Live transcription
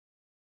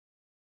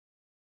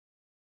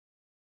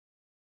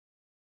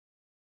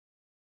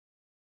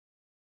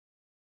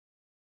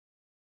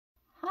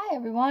Hi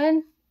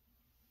everyone.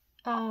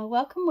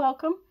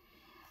 Welcome.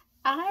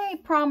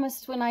 I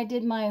promised when I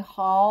did my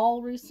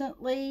haul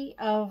recently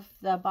of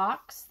the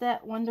box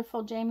that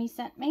wonderful Jamie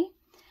sent me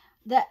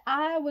that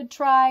I would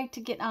try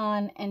to get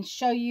on and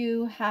show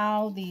you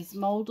how these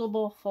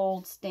moldable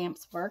fold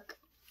stamps work.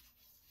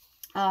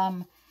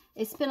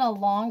 It's been a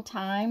long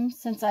time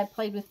since I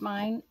played with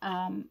mine.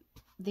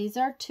 These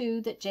are two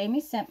that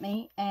Jamie sent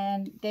me,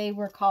 and they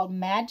were called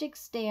Magic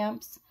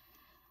Stamps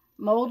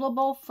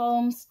Moldable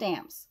Foam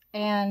Stamps.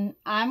 And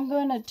I'm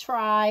going to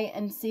try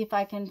and see if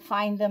I can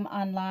find them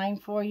online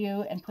for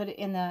you and put it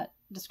in the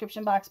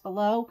description box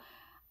below.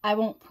 I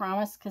won't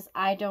promise because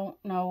I don't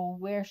know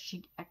where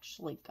she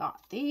actually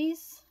got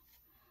these.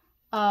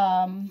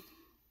 But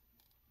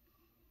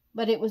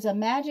it was a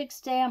Magic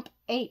Stamp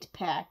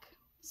 8-pack.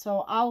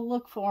 So I'll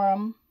look for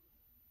them.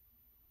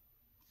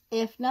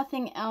 If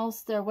nothing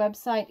else, their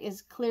website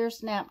is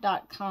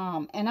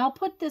clearsnap.com. And I'll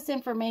put this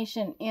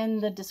information in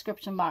the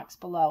description box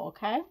below,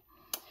 okay?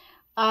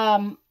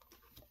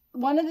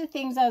 One of the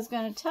things I was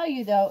going to tell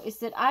you, though, is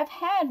that I've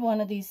had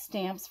one of these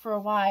stamps for a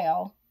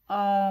while.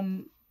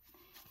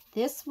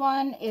 This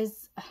one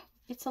is,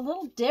 it's a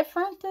little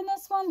different than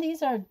this one.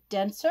 These are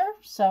denser,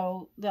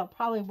 so they'll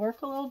probably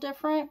work a little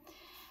different.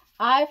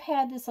 I've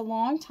had this a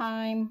long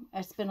time.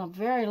 It's been a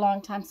very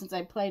long time since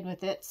I played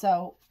with it,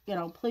 so, you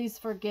know, please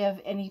forgive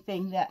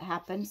anything that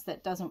happens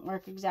that doesn't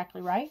work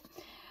exactly right.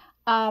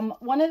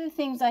 One of the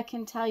things I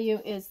can tell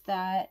you is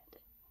that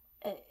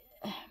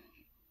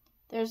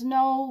there's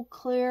no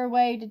clear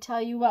way to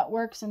tell you what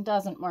works and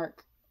doesn't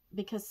work,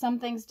 because some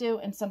things do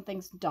and some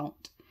things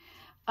don't.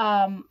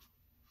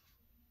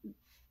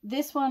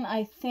 This one,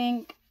 I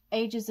think,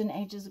 ages and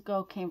ages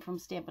ago came from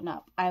Stampin'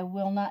 Up. I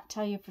will not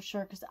tell you for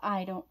sure because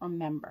I don't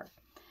remember.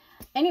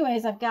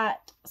 Anyways, I've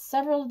got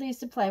several of these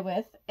to play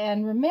with.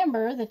 And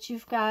remember that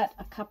you've got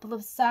a couple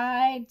of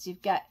sides,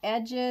 you've got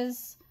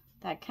edges,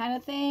 that kind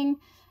of thing,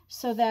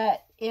 so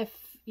that if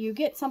you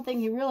get something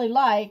you really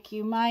like,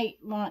 you might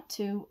want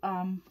to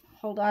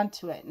hold on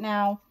to it.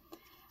 Now,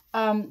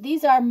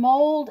 these are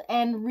mold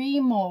and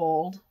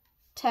remold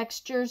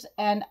textures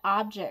and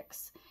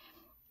objects.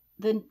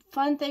 The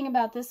fun thing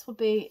about this will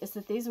be is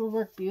that these will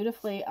work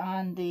beautifully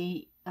on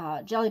the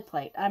jelly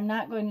plate. I'm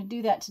not going to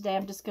do that today.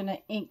 I'm just going to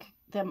ink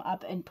them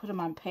up and put them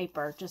on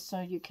paper just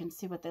so you can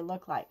see what they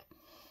look like.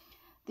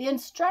 The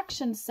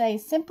instructions say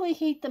simply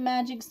heat the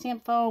Magic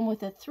Stamp foam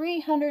with a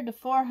 300 to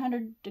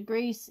 400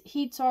 degrees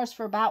heat source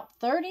for about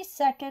 30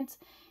 seconds,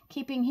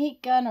 keeping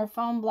heat gun or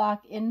foam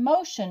block in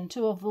motion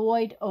to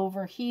avoid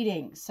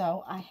overheating.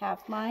 So I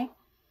have my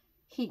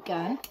heat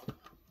gun.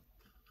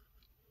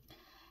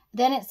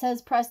 Then it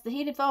says press the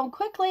heated foam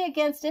quickly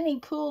against any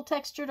cool,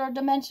 textured, or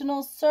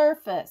dimensional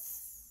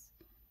surface.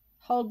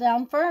 Hold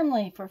down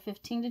firmly for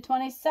 15 to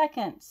 20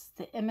 seconds.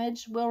 The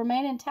image will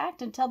remain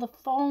intact until the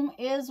foam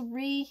is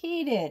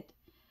reheated.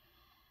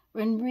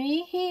 When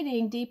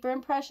reheating, deeper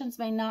impressions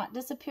may not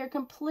disappear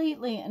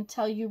completely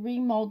until you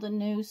remold a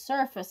new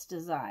surface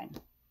design.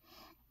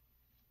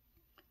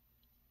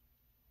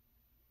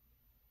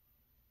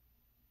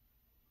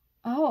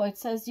 Oh, it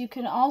says you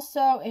can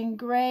also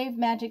engrave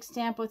Magic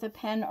Stamp with a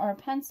pen or a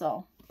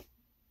pencil.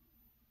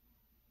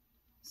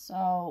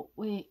 So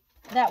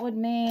that would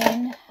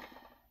mean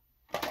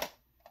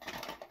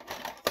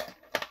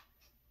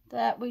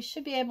that we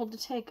should be able to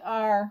take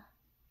our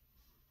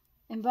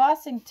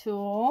embossing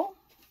tool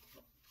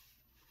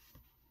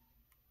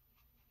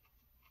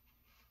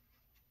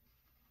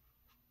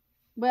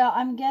well,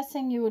 I'm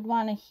guessing you would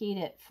want to heat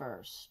it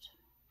first.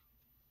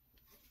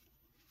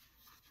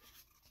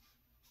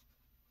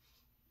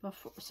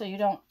 So you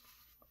don't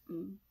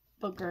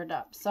booger it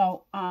up.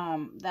 So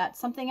that's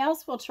something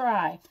else we'll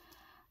try.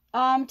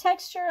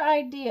 Texture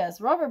ideas: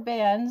 rubber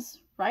bands,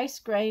 rice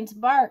grains,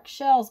 bark,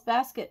 shells,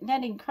 basket,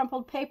 netting,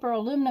 crumpled paper,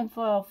 aluminum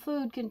foil,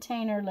 food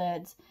container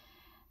lids,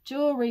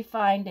 jewelry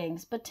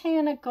findings,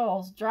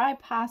 botanicals, dry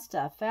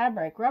pasta,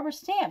 fabric, rubber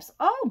stamps.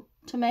 Oh,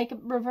 to make a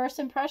reverse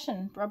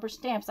impression, rubber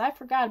stamps. I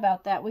forgot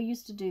about that. We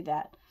used to do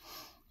that.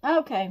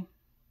 Okay.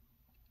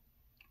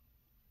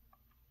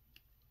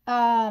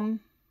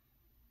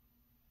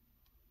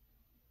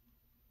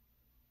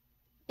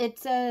 It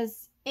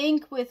says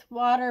ink with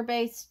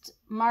water-based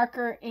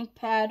marker, ink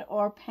pad,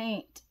 or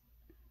paint.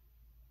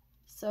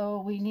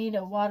 So we need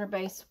a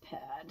water-based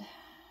pad.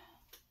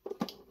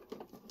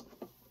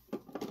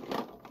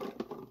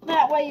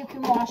 That way you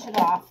can wash it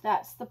off.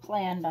 That's the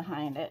plan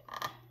behind it.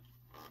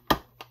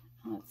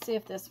 Let's see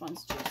if this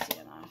one's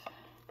juicy enough.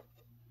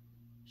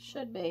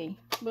 Should be.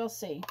 We'll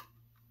see.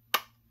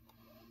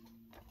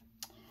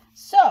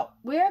 So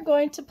we're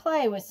going to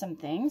play with some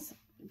things.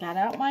 Got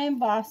out my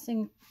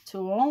embossing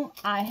tool.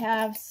 I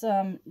have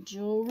some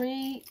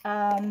jewelry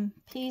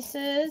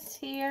pieces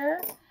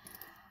here.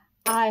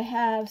 I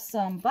have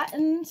some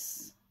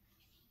buttons.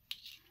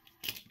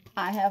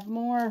 I have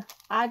more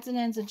odds and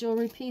ends of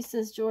jewelry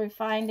pieces, jewelry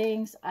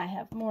findings. I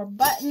have more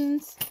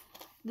buttons.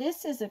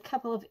 This is a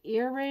couple of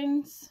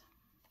earrings.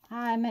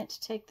 I meant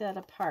to take that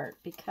apart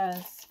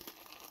because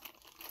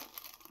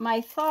my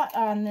thought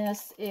on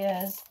this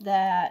is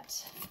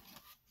that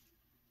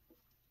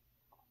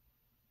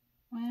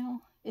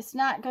Well, it's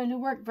not going to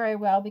work very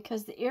well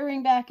because the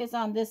earring back is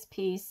on this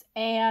piece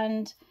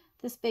and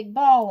this big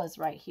ball is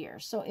right here.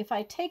 So if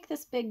I take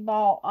this big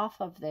ball off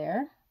of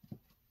there,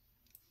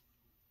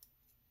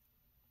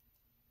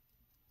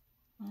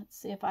 let's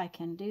see if I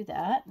can do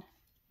that.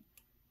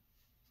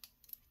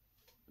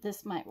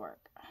 This might work.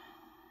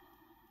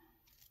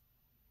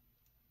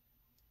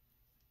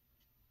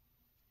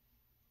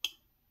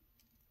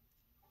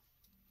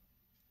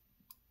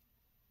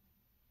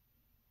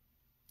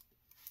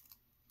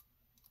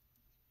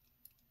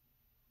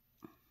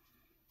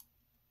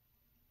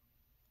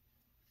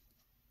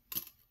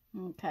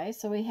 Okay,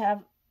 so we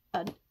have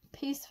a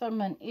piece from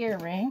an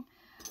earring.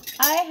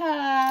 I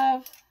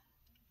have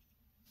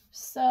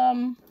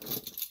some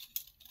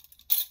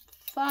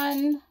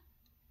fun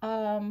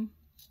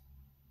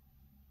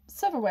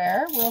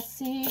silverware. We'll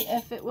see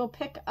if it will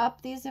pick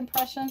up these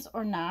impressions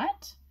or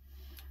not.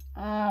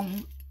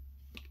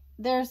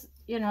 There's,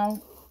 you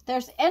know,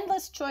 there's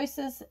endless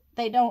choices.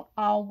 They don't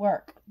all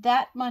work.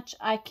 That much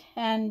I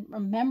can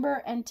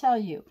remember and tell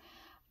you.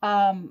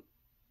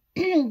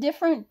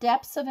 Different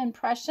depths of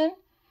impression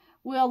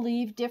will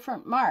leave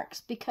different marks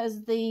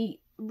because the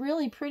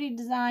really pretty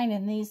design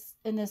in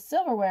this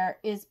silverware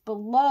is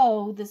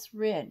below this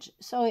ridge,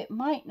 so it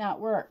might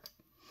not work.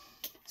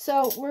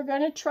 So we're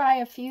going to try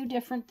a few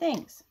different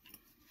things.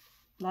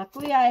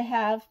 Luckily I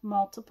have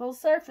multiple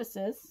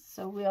surfaces,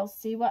 so we'll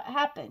see what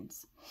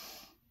happens.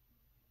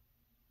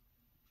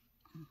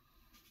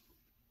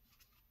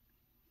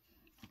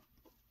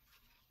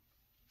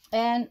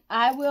 And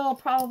I will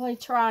probably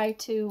try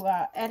to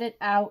edit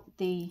out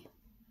the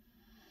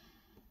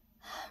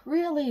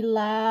really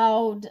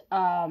loud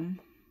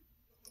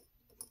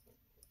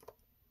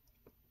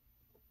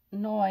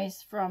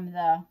noise from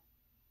the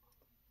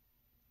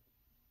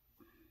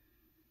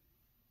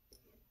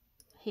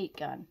heat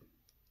gun.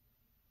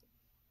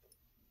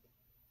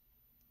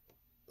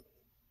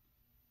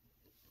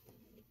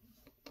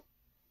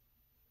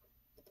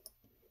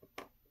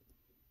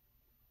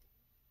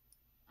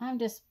 I'm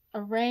just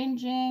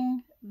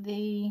arranging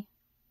the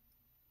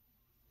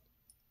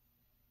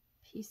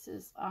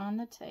pieces on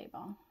the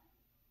table.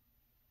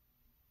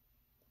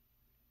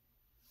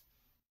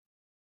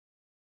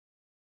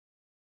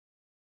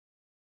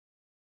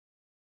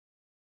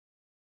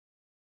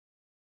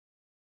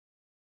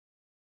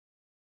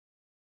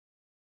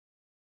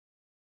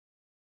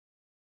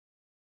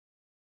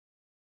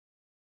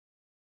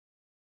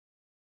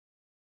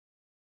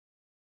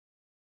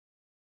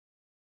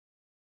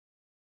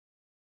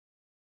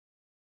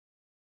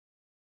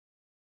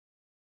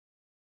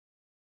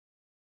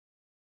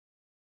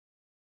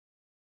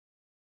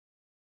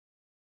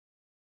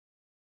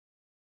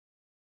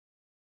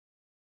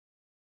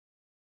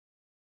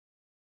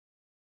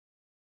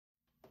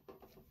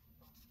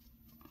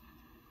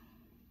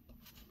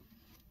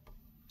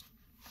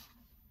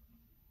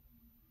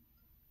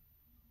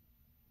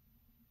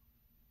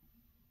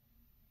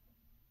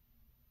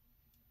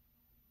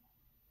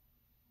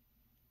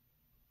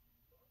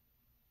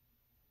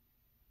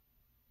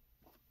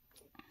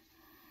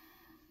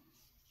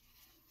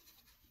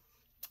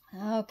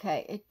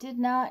 Okay, it did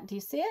not, do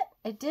you see it?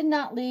 It did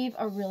not leave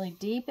a really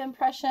deep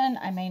impression.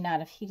 I may not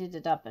have heated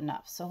it up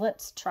enough. So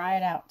let's try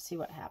it out and see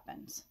what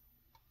happens.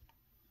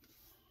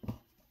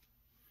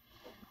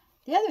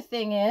 The other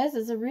thing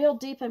is a real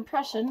deep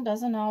impression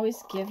doesn't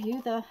always give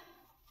you the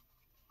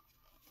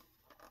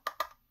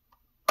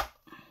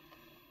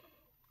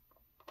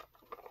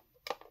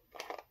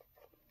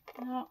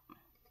no.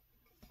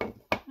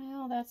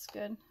 Well, that's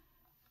good.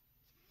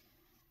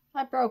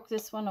 I broke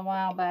this one a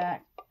while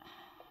back.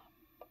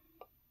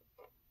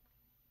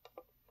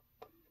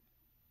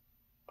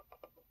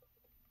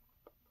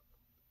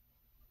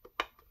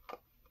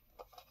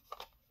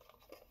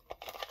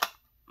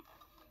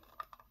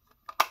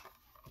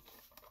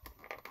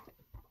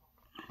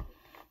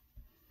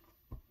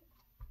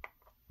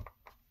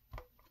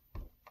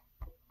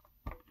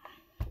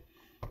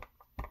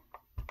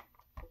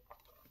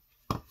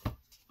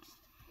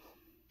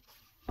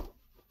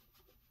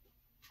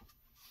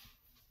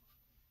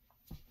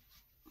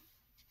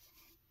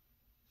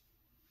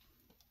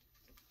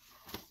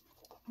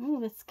 Ooh,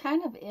 that's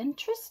kind of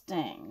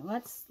interesting.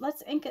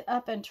 Let's ink it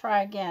up and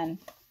try again.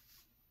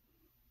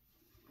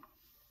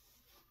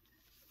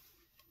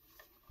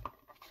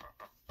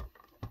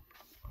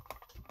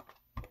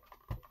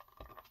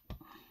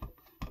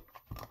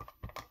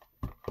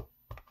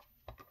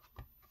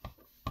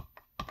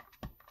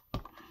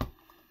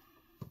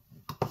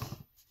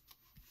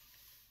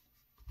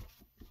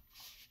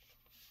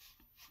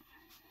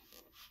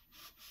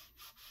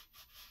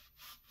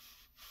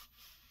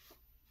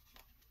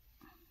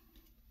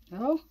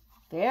 Oh,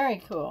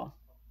 very cool.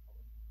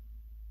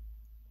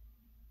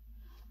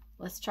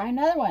 Let's try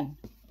another one.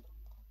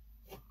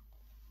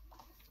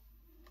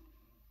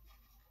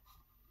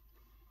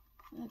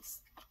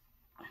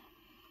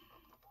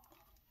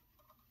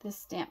 This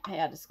stamp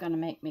pad is going to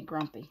make me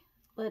grumpy.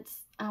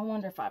 I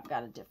wonder if I've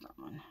got a different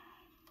one.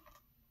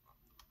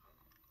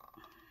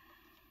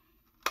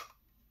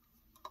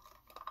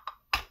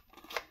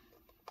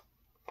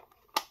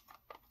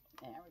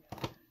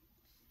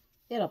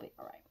 It'll be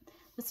all right.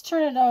 Let's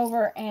turn it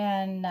over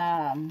and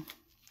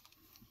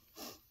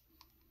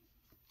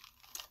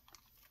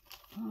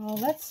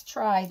let's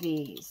try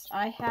these.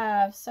 I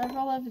have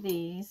several of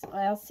these.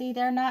 Well, see,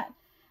 they're not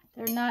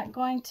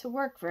going to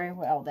work very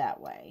well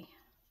that way.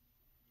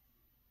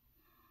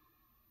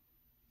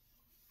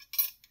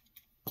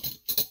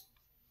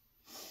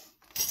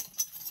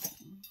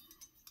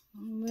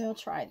 We'll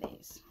try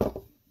these.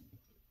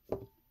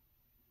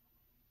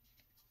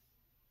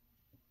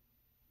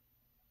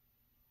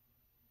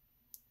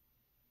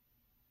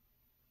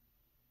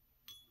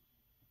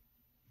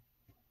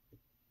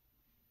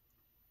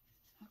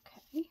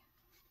 Okay.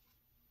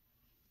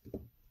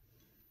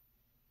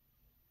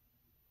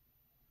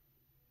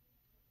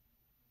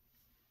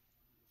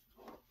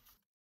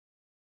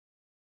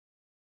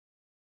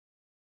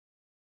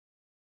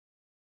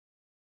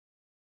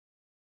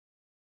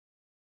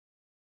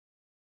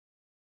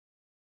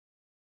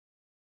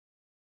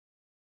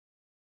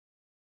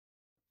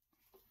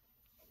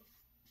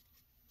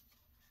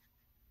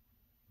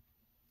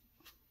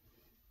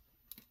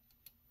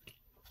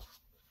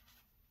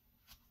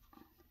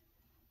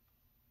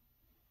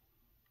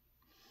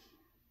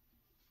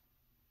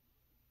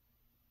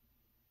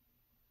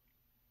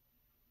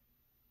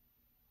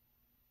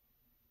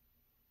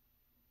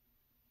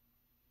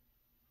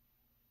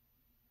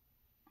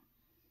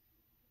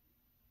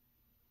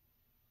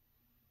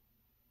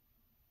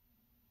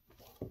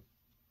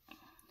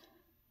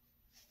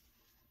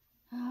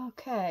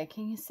 Okay,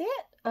 can you see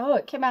it? Oh,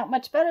 it came out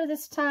much better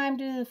this time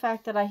due to the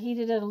fact that I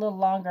heated it a little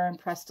longer and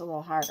pressed a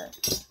little harder.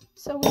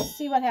 So we'll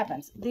see what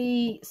happens.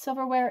 The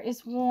silverware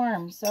is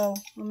warm, so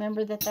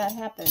remember that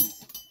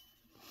happens.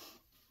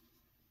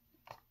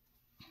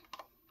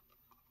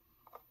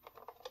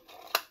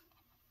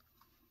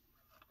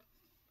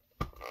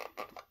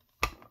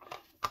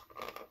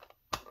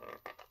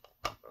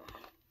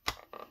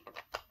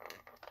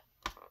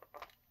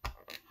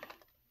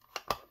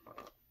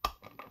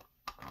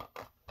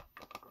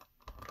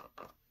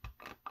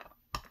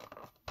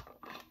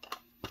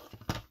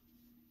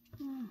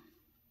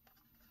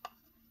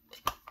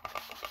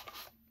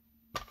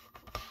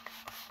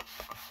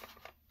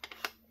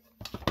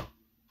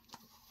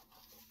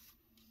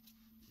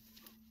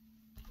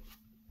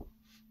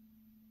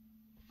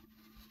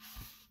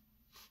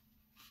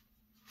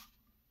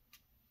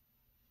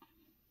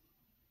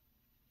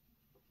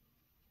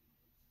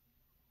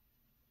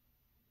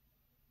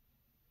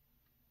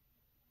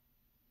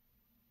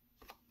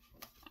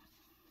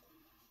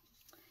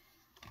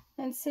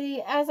 And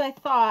see, as I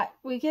thought,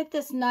 we get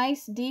this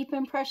nice deep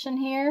impression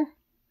here,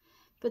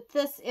 but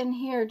this in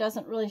here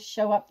doesn't really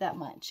show up that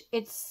much.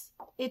 It's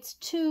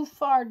too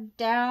far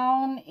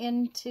down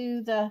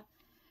into the,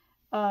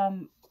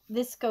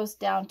 this goes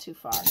down too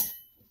far.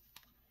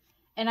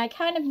 And I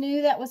kind of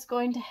knew that was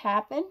going to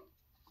happen.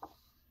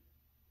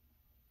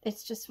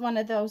 It's just one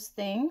of those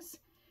things.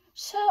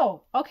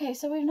 So, okay,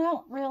 so we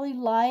don't really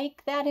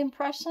like that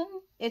impression.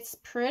 It's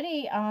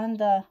pretty on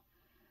the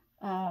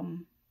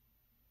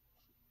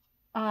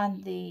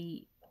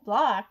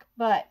block,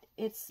 but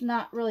it's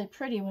not really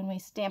pretty when we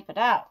stamp it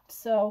out.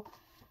 So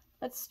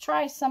let's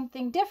try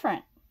something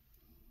different.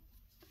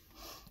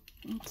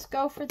 Let's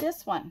go for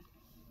this one.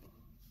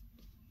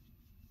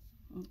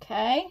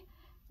 Okay,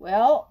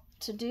 well,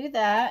 to do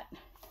that,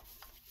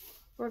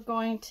 we're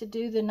going to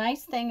do the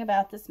nice thing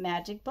about this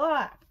magic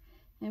block,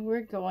 and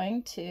we're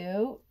going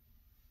to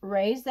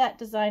raise that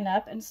design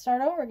up and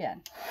start over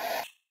again.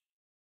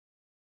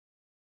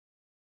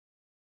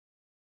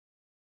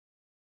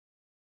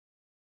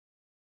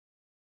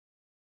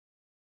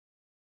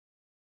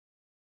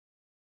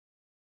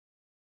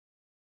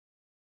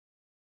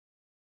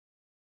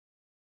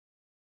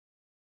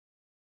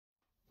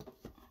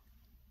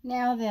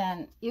 Now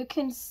then, you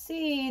can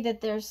see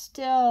that there's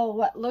still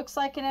what looks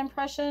like an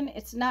impression.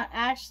 It's not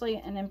actually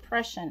an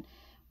impression.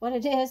 What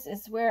it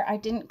is where I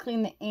didn't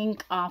clean the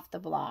ink off the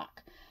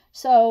block.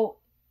 So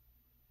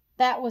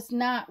that was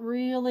not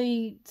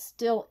really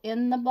still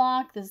in the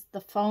block. The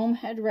foam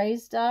had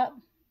raised up.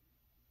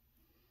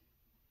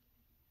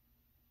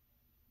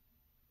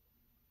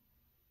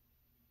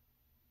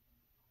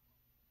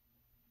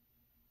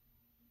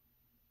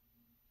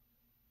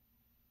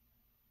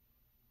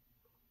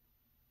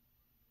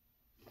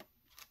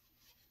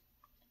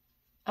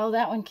 Oh,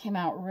 that one came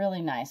out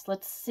really nice.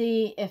 Let's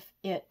see if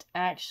it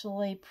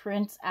actually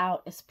prints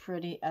out as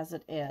pretty as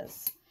it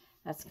is.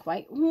 That's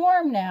quite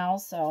warm now,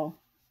 so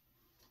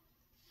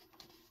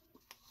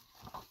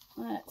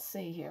let's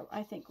see here.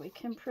 I think we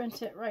can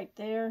print it right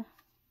there.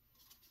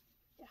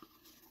 Yeah.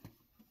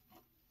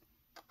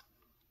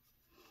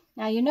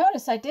 Now you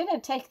notice I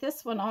didn't take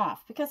this one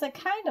off because I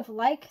kind of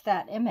like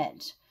that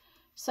image.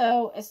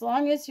 So as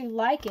long as you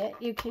like it,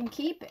 you can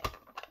keep it.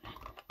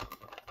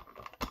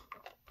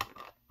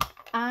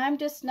 I'm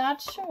just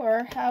not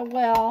sure how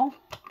well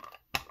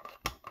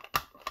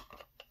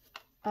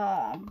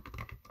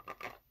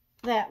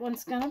that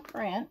one's going to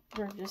print.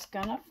 We're just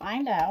going to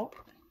find out.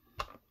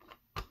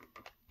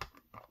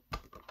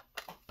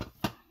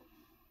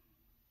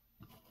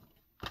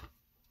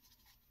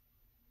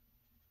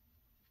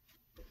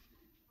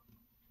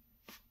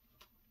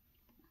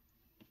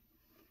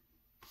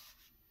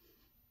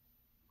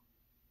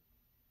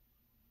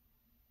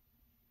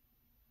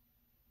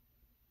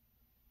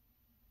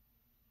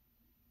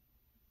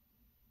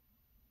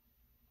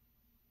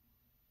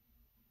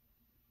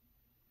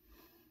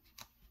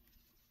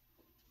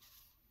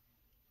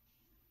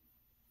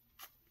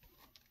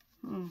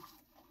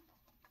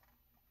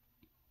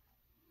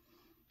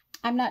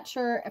 I'm not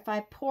sure if I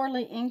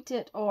poorly inked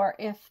it or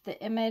if the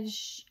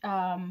image,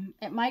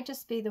 it might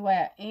just be the way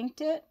I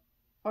inked it,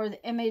 or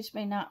the image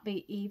may not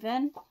be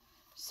even.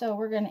 So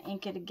we're going to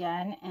ink it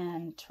again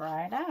and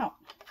try it out.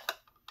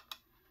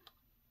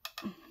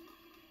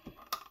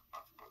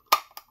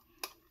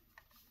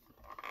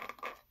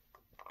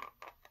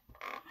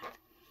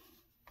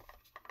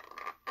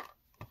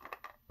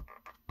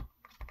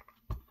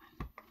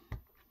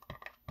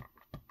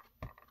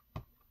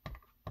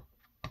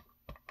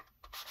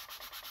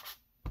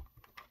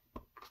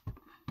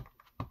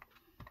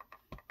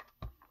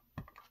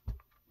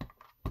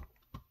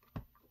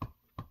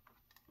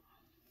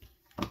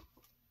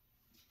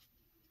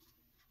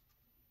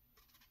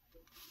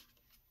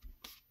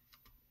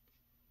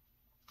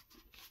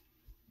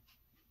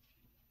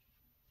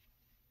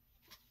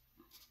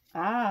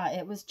 Ah,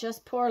 it was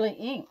just poorly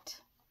inked.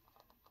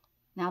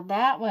 Now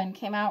that one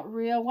came out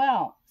real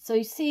well. So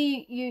you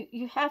see,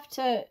 you have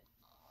to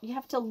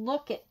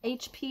look at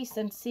each piece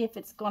and see if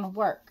it's going to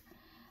work.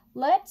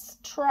 Let's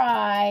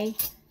try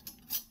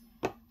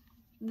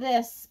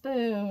this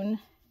spoon.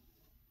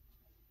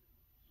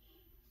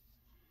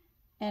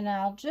 And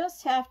I'll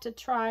just have to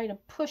try to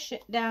push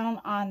it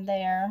down on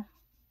there.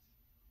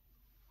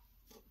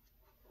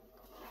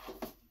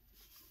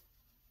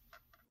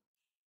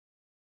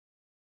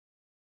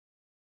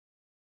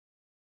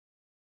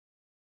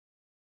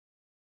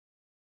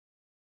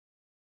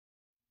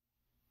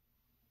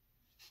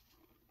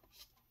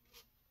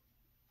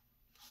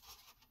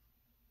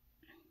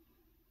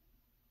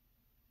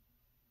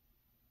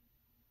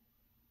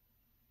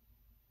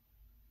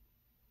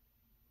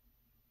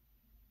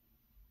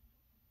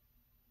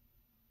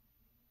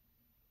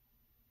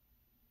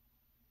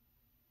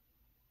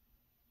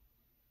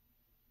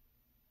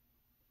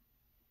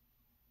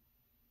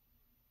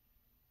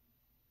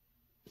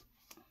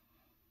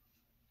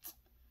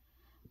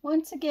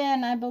 Once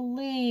again, I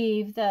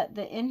believe that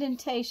the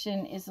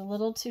indentation is a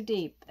little too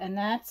deep, and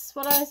that's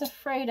what I was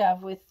afraid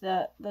of with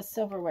the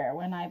silverware.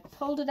 When I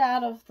pulled it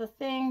out of the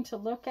thing to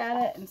look at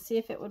it and see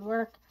if it would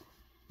work,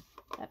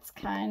 that's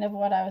kind of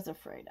what I was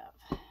afraid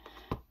of.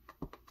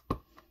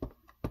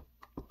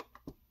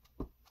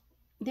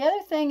 The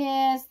other thing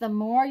is, the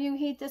more you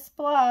heat this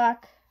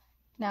block,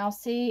 now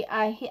see,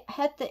 I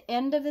hit the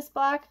end of this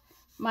block,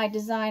 my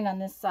design on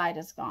this side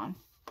is gone.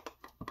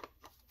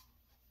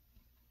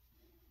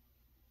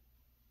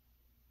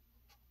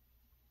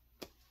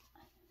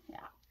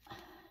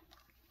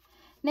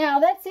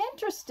 Now that's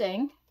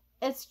interesting.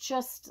 It's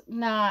just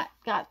not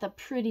got the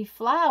pretty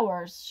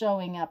flowers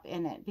showing up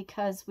in it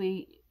because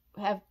we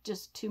have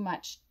just too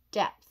much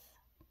depth.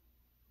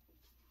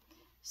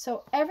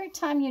 So every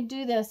time you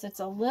do this, it's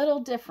a little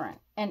different.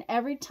 And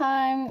every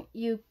time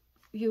you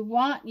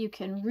want, you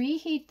can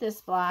reheat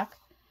this block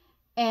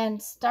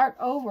and start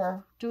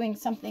over doing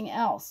something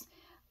else.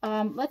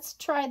 Let's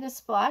try this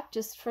block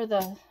just for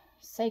the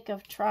sake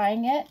of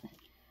trying it.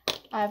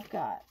 I've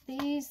got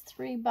these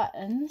 3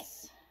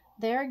 buttons.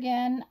 There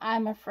again,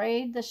 I'm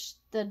afraid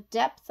the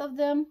depth of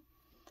them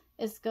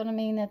is going to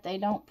mean that they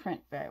don't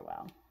print very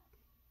well.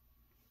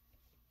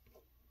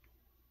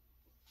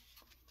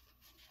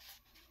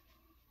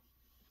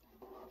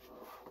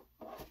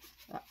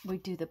 We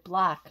do the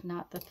block,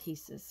 not the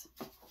pieces.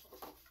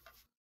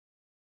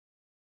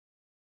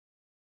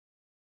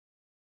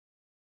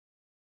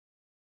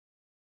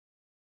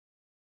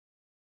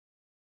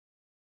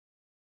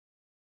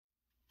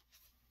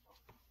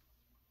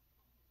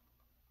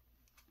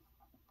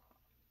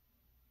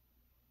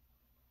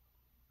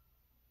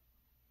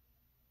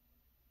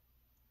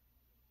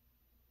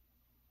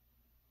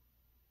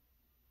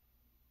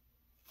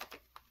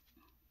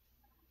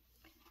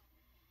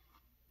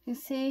 You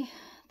see,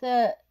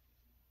 the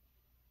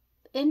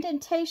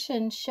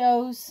indentation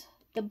shows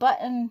the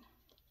button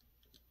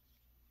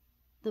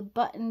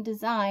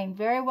design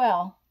very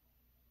well.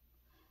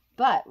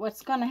 But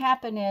what's going to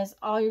happen is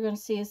all you're going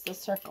to see is the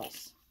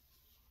circles,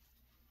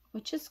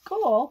 which is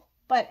cool,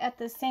 but at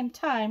the same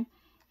time,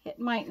 it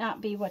might not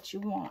be what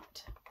you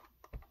want.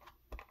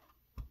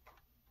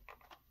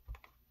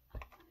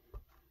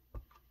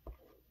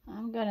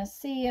 I'm going to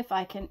see if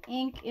I can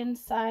ink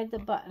inside the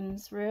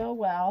buttons real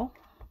well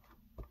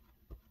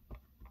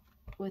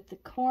with the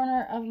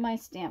corner of my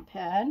stamp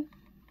pad.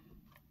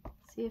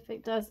 See if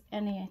it does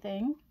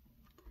anything.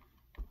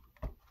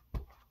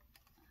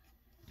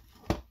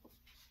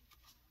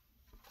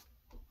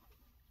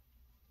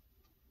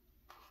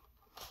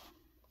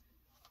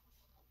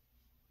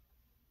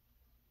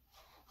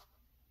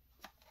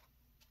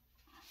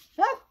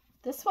 Oh,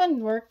 this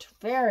one worked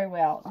very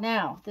well.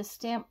 Now, this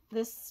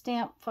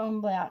stamp foam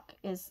block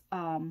is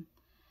a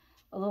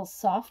little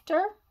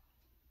softer.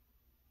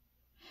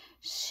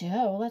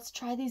 So let's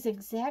try these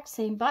exact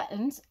same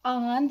buttons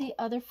on the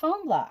other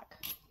foam block.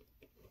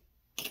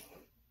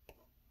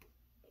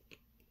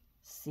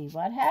 See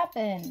what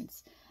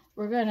happens.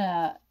 We're going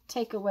to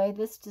take away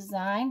this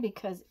design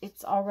because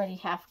it's already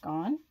half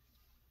gone.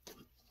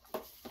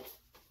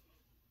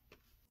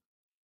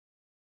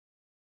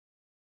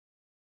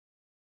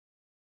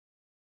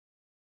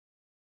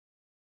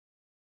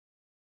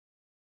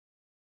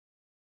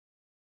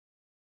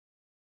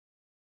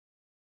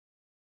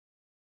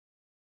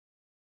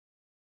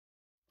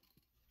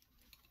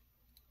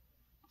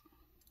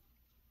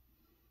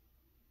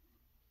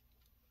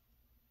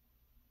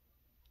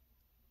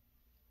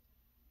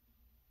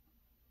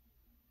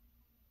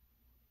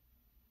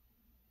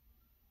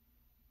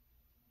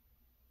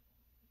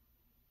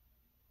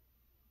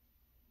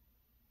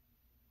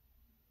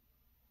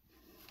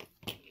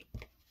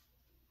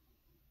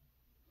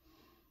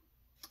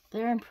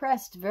 They're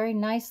impressed very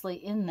nicely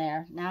in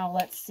there. Now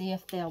let's see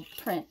if they'll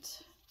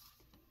print.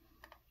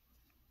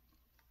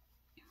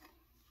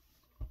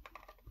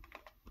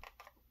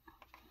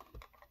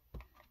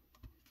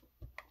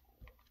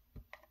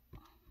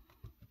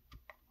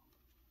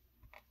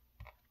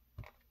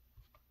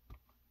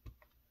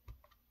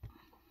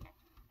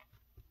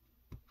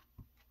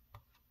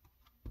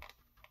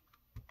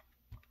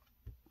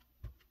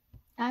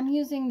 I'm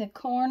using the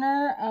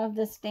corner of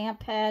the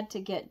stamp pad to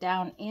get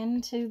down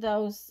into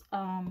those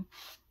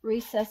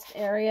recessed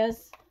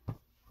areas.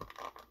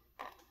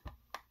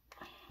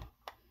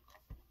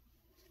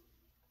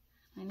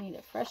 I need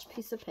a fresh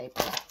piece of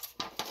paper.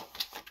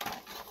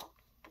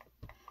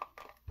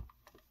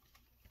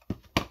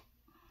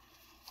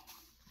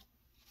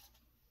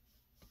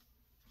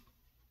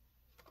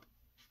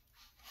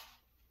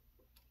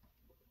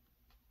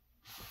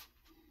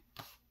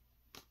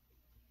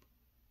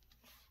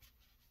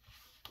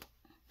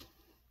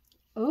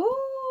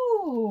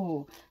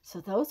 Ooh,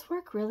 so those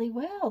work really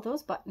well.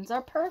 Those buttons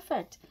are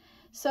perfect.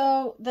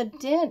 So the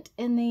dent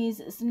in these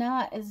is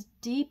not as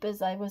deep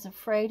as I was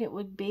afraid it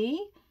would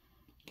be.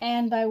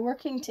 And by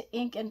working to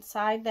ink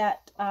inside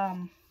that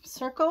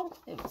circle,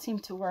 it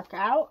seemed to work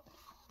out.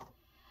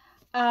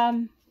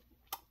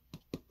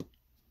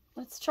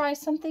 Let's try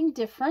something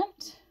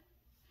different.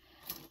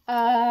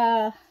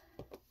 I've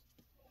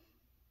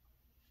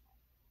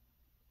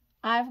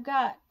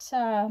got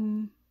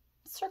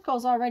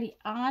circles already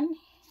on.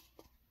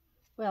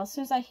 Well, as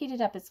soon as I heat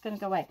it up, it's going to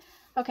go away.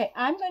 Okay,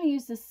 I'm going to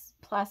use this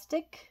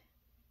plastic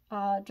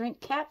drink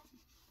cap.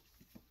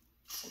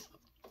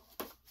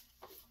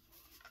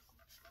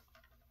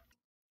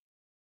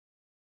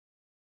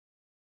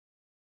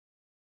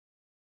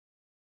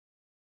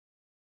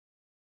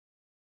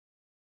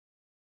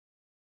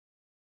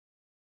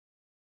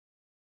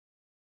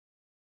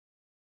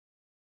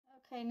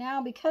 Okay,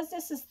 now because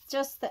this is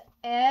just the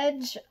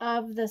edge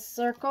of the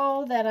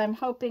circle that I'm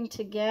hoping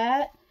to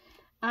get,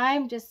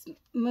 I'm just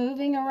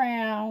moving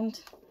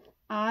around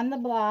on the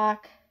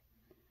block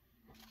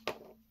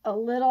a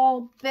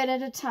little bit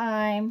at a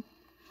time.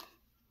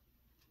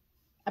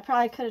 I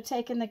probably could have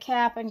taken the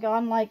cap and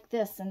gone like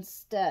this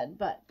instead,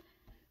 but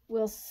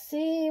we'll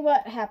see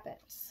what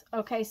happens.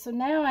 Okay, so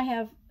now I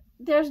have,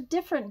 there's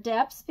different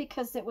depths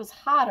because it was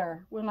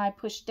hotter when I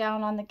pushed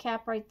down on the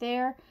cap right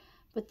there,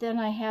 but then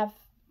I have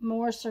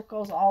more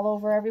circles all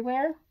over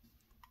everywhere.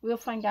 We'll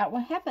find out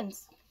what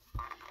happens.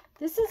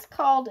 This is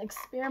called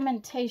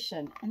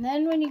experimentation. And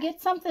then when you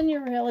get something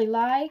you really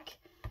like,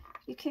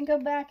 you can go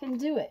back and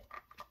do it.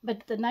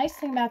 But the nice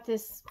thing about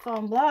this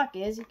foam block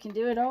is you can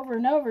do it over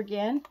and over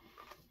again,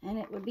 and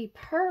it would be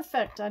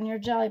perfect on your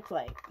jelly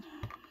plate.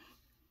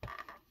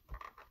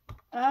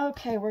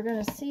 Okay, we're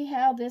going to see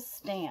how this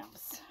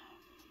stamps.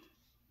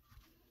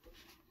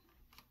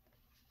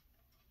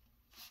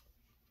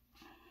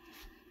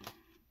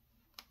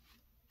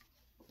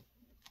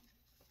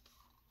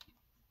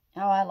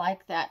 Oh, I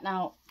like that.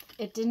 Now,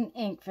 it didn't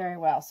ink very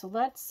well, so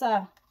let's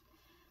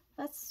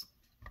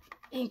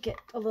ink it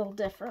a little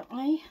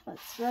differently.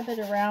 Let's rub it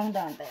around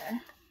on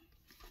there.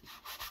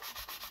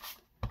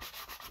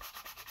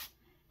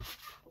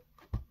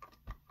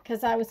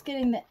 Because I was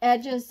getting the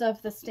edges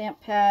of the stamp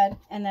pad,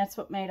 and that's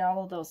what made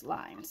all of those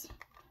lines.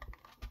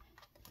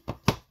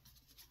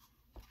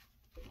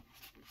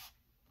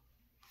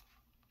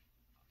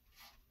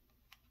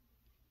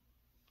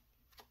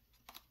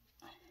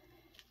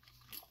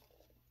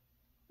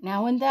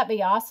 Now, wouldn't that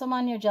be awesome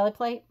on your jelly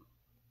plate?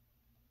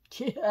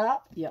 Yeah.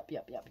 Yep.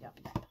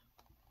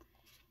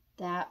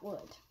 That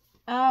would.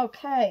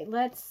 Okay,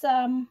 let's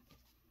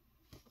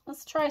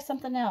try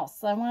something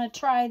else. I want to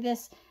try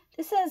this.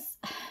 This is,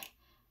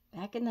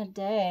 back in the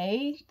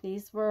day,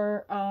 these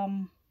were,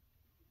 I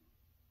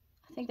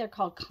think they're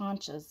called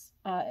conchas.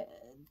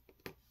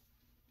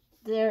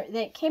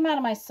 They came out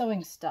of my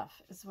sewing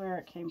stuff, is where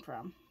it came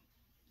from.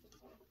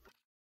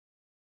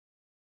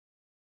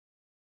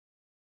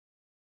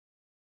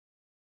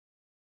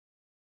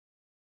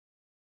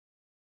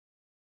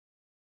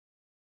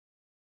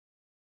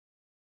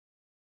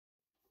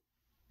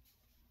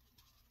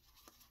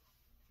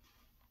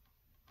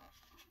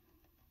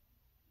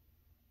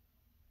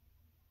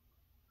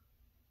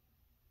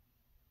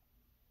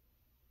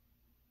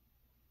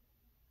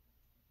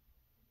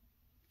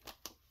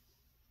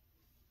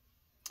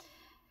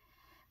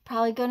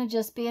 Probably going to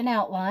just be an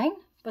outline,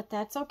 but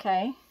that's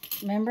okay.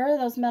 Remember,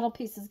 those metal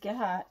pieces get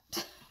hot.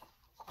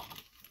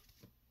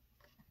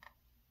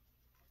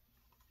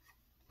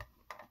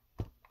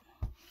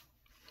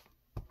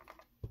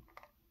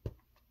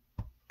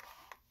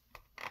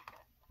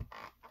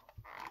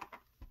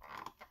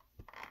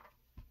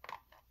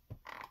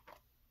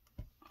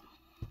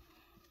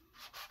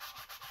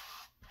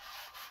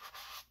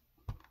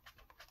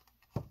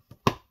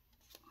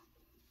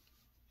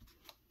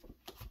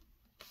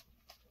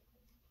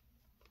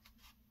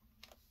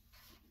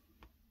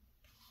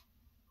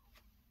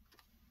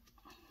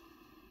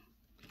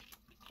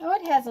 Oh,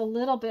 it has a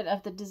little bit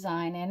of the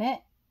design in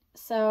it,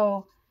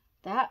 so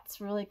that's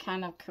really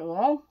kind of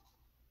cool.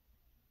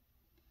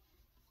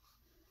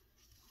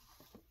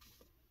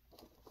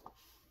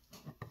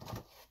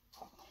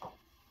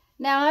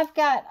 Now I've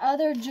got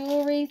other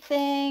jewelry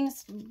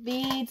things,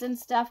 beads and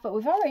stuff, but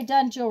we've already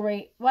done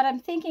jewelry. What I'm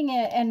thinking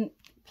is, and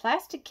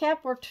plastic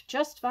cap worked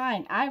just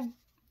fine.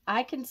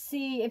 I can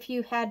see if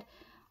you had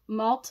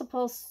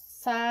multiple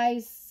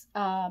size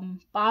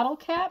bottle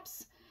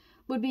caps,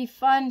 would be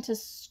fun to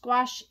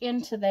squash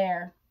into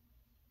there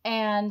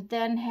and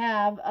then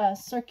have a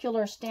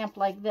circular stamp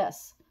like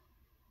this.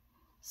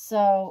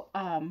 So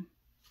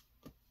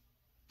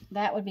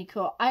that would be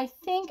cool. I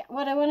think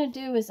what I want to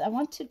do is I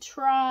want to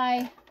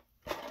try,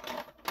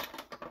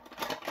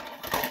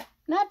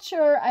 not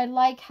sure I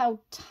like how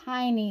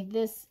tiny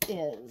this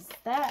is.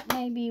 That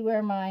may be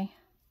where my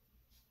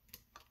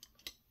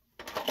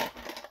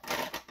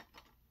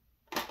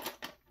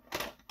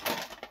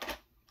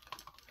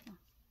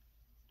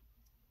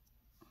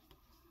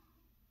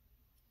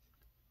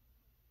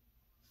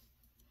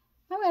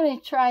I'm going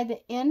to try the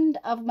end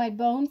of my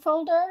bone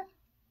folder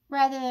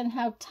rather than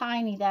how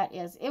tiny that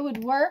is. It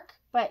would work,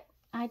 but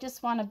I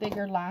just want a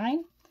bigger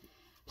line.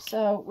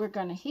 So we're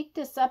going to heat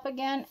this up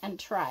again and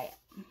try it.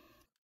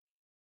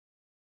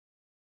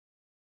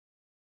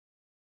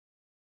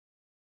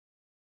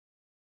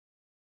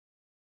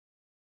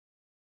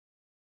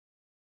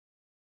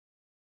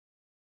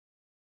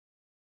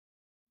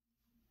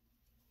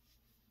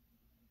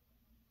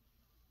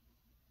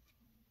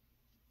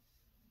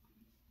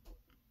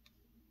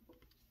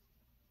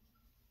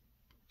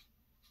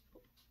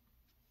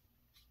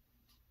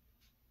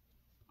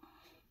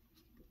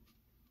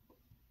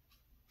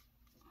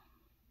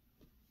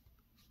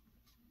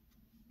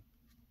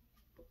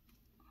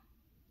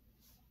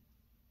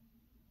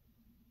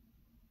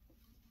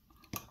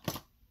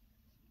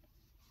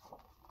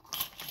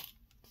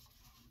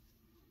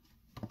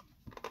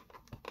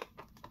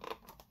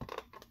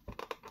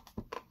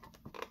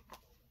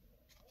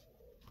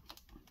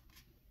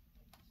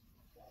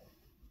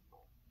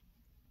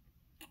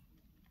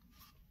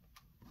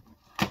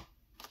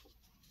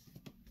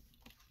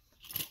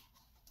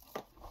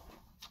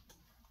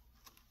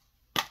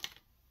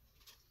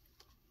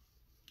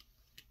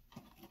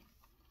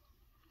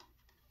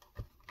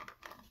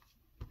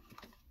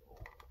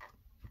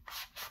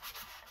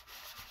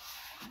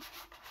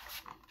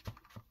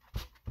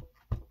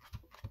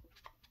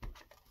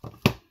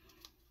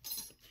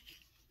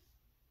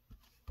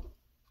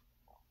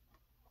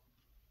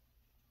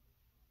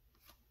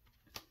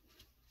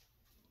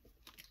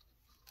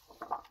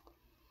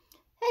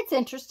 It's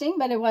interesting,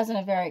 but it wasn't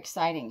a very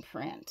exciting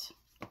print.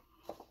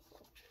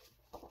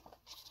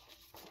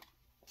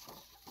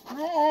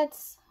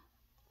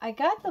 I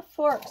got the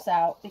forks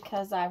out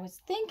because I was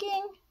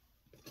thinking,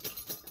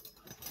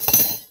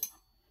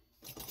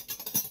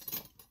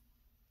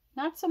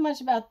 not so much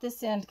about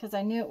this end because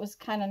I knew it was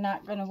kind of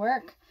not going to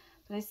work,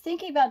 but I was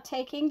thinking about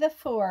taking the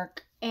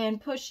fork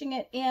and pushing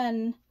it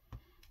in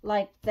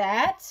like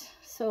that.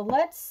 So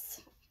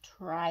let's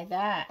try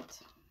that.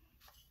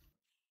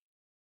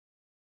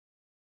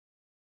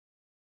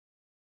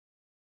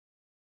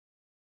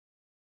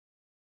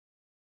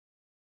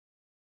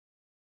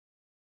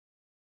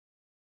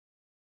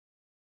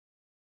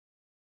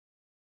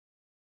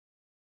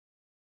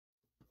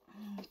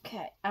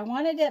 Okay, I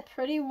wanted it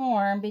pretty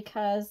warm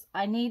because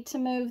I need to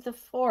move the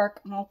fork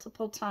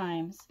multiple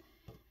times.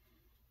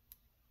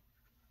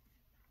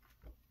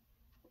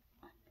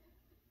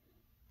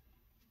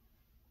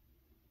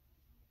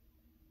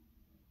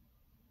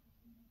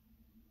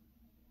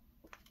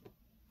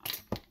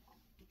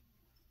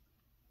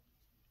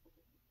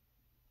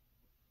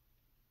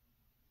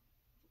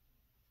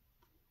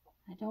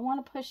 I don't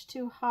want to push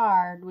too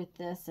hard with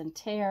this and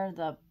tear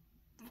the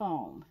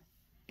foam.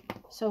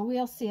 So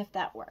we'll see if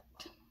that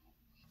worked.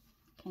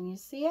 Can you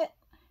see it?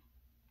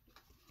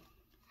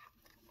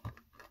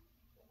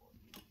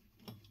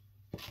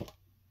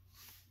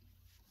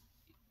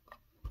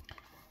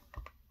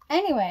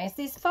 Anyways,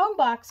 these foam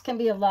blocks can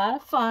be a lot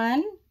of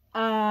fun.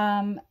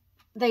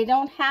 They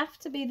don't have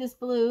to be this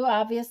blue.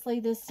 Obviously,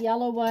 this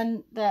yellow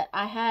one that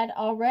I had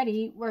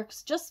already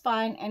works just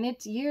fine, and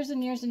it's years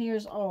and years and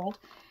years old.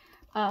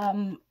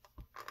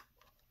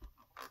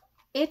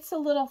 It's a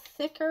little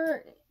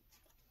thicker,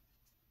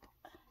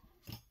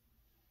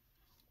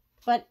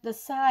 but the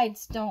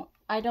sides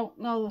I don't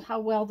know how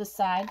well the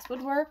sides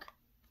would work.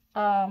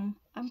 I'm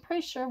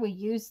pretty sure we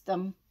used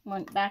them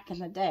back in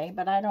the day,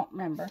 but I don't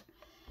remember.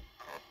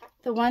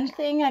 The one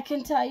thing I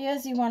can tell you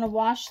is you want to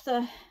wash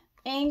the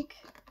ink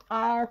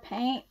or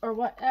paint or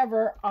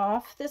whatever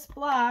off this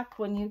block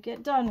when you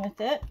get done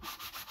with it.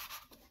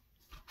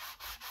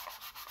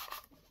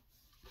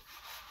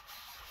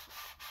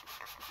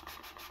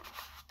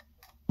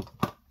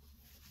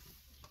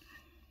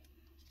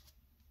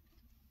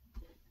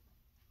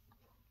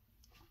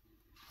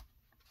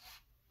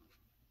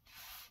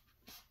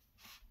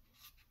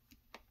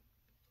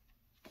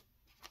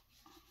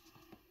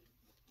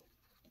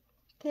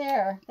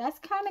 There, that's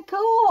kind of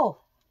cool.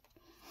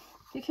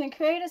 You can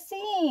create a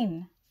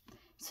scene.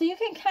 So you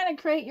can kind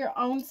of create your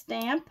own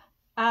stamp.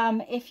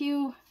 If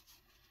you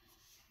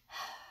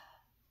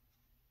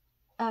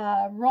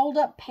rolled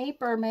up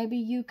paper, maybe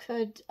you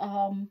could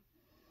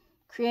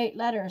create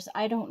letters.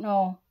 I don't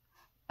know.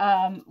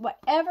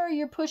 Whatever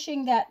you're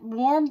pushing that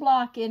warm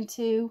block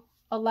into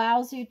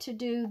allows you to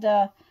do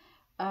the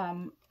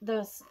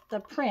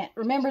print.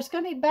 Remember, it's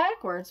going to be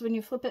backwards when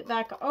you flip it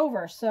back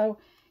over. So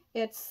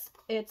it's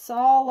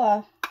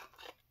all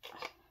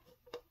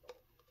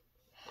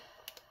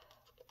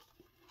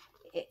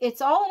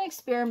it's all an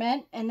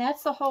experiment, and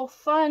that's the whole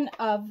fun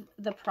of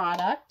the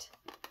product.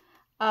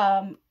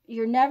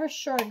 You're never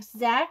sure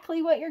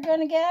exactly what you're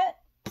going to get,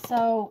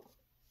 so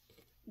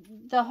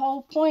the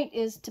whole point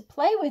is to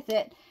play with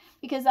it,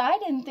 because I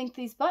didn't think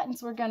these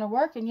buttons were going to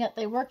work, and yet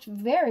they worked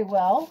very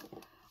well.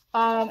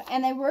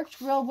 And they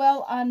worked real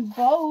well on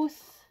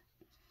both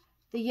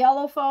the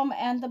yellow foam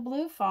and the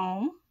blue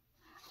foam.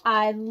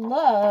 I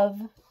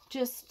love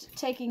just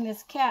taking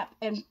this cap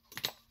and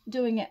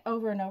doing it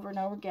over and over and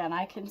over again.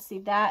 I can see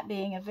that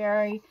being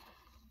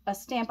a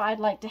stamp I'd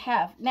like to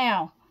have.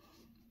 Now,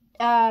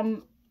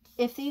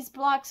 if these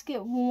blocks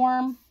get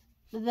warm,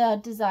 the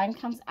design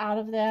comes out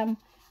of them.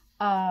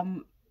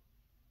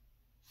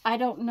 I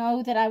don't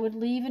know that I would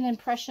leave an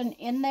impression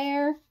in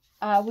there.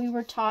 We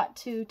were taught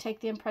to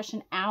take the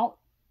impression out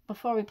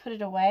before we put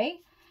it away.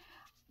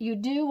 You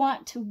do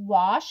want to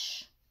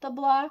wash the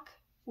block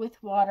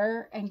with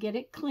water and get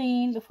it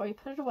clean before you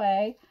put it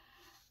away.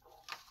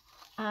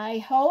 I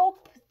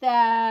hope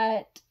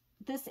that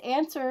this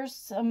answers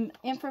some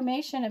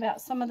information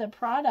about some of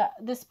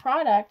this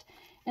product.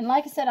 And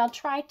like I said, I'll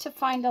try to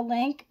find a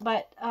link,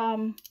 but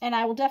and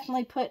I will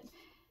definitely put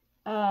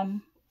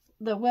the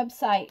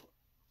website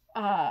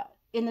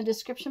in the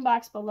description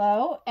box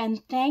below.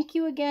 And thank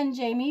you again,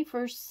 Jamie,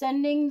 for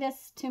sending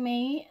this to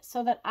me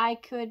so that I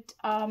could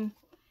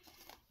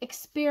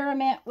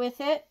experiment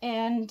with it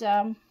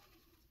and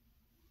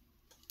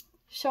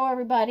show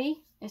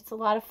everybody. It's a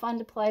lot of fun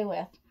to play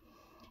with.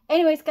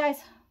 Anyways, guys,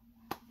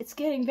 it's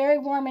getting very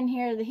warm in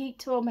here. The heat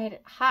tool made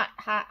it hot,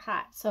 hot,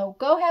 hot. So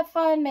go have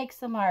fun, make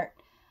some art.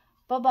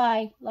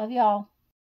 Bye-bye. Love y'all.